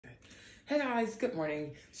Hey guys, good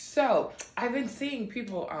morning. So I've been seeing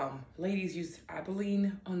people, ladies use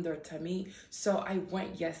Albolene on their tummy. So I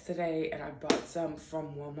went yesterday and I bought some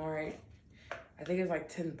from Walmart. I think it's like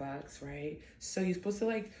 10 bucks, right? So you're supposed to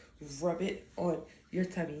like rub it on your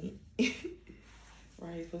tummy. Right,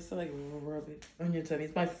 you're supposed to like rub it on your tummy.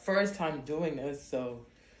 It's my first time doing this, so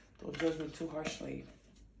don't judge me too harshly.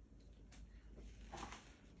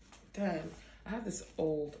 Then I have this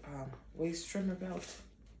old waist trimmer belt.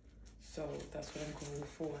 So that's what I'm going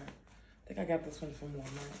for. I think I got this one from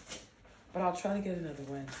Walmart. But I'll try to get another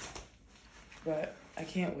one. But I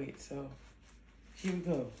can't wait, so here we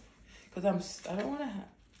go. Because I don't want to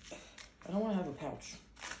have a pouch.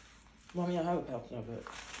 Well, I mean, I have a pouch now, but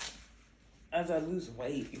as I lose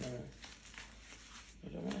weight, you know, I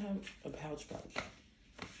don't want to have a pouch.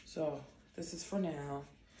 So this is for now.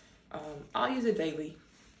 I'll use it daily.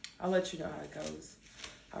 I'll let you know how it goes.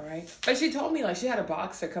 All right. But she told me like she had a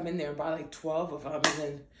boxer come in there and buy like 12 of them. And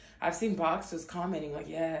then I've seen boxers commenting like,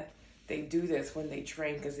 yeah, they do this when they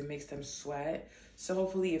train because it makes them sweat. So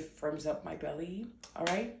hopefully it firms up my belly. All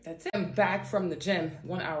right. That's it. I'm back from the gym.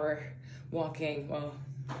 1 hour walking. Well,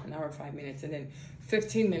 1 hour and 5 minutes. And then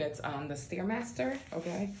 15 minutes on the Stairmaster.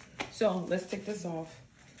 Okay. So let's take this off.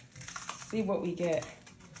 See what we get.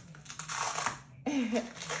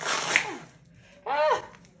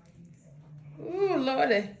 Ooh,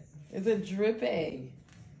 Lordy. Is it dripping?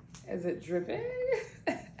 Is it dripping?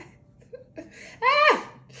 It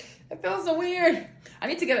feels so weird. I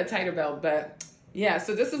need to get a tighter belt, but yeah,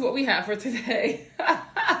 so this is what we have for today.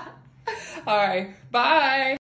 All right, bye.